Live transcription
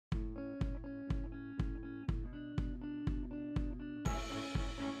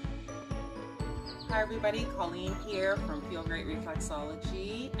Hi everybody, Colleen here from Feel Great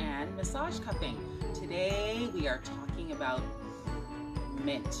Reflexology and Massage Cupping. Today we are talking about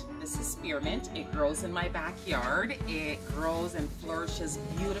mint. This is spearmint. It grows in my backyard. It grows and flourishes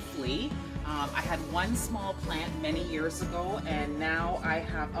beautifully. I had one small plant many years ago and now I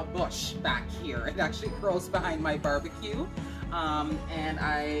have a bush back here. It actually grows behind my barbecue and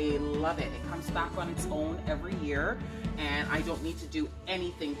I love it. It comes back on its own every year and I don't need to do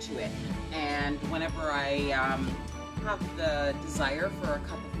anything to it. And whenever I have the desire for a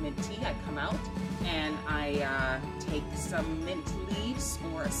cup of mint tea, I come out and I take some mint leaves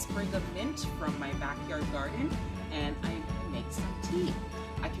or a sprig of mint from my backyard garden and I make some tea.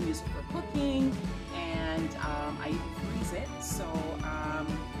 I can use it for cooking and I even freeze it. So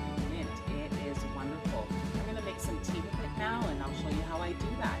mint, it is wonderful. I'm gonna make some tea with it now and I'll show you how I do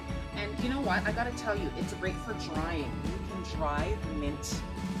that. And you know what, I gotta tell you, it's great for drying. You can dry the mint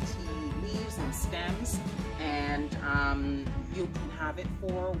tea leaves and stems and you can have it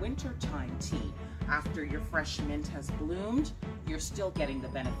for wintertime tea. After your fresh mint has bloomed, you're still getting the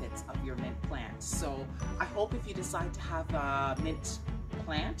benefits of your mint plant. So I hope if you decide to have a mint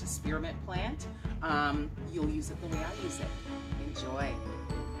plant, a spearmint plant, you'll use it the way I use it. Enjoy.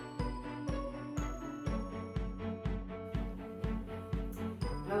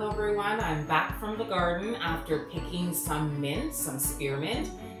 Hello everyone, I'm back from the garden after picking some mint, some spearmint,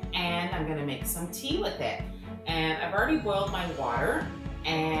 and I'm gonna make some tea with it. And I've already boiled my water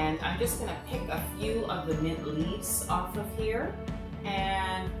and I'm just gonna pick a few of the mint leaves off of here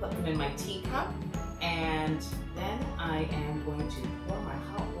and put them in my teacup. And then I am going to pour my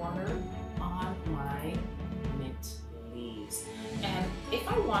hot water on my mint leaves. And if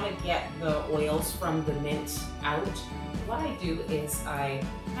I want to get the oils from the mint out, what I do is I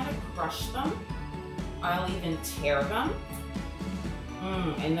kind of crush them. I'll even tear them.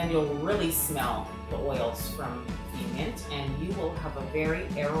 And then you'll really smell the oils from the mint and you will have a very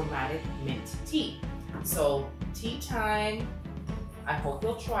aromatic mint tea. So tea time. I hope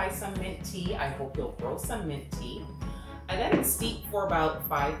you'll try some mint tea. I hope you'll grow some mint tea. I let it steep for about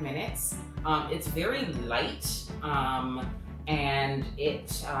 5 minutes. It's very light and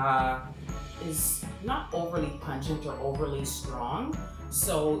it is not overly pungent or overly strong.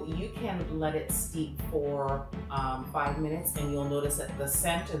 So you can let it steep for 5 minutes and you'll notice that the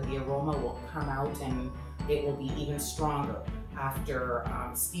scent and the aroma will come out and it will be even stronger after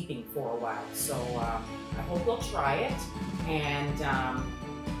steeping for a while. So I hope you'll try it, and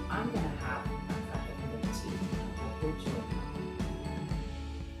I'm gonna have a cup of mint tea. I hope you enjoy it.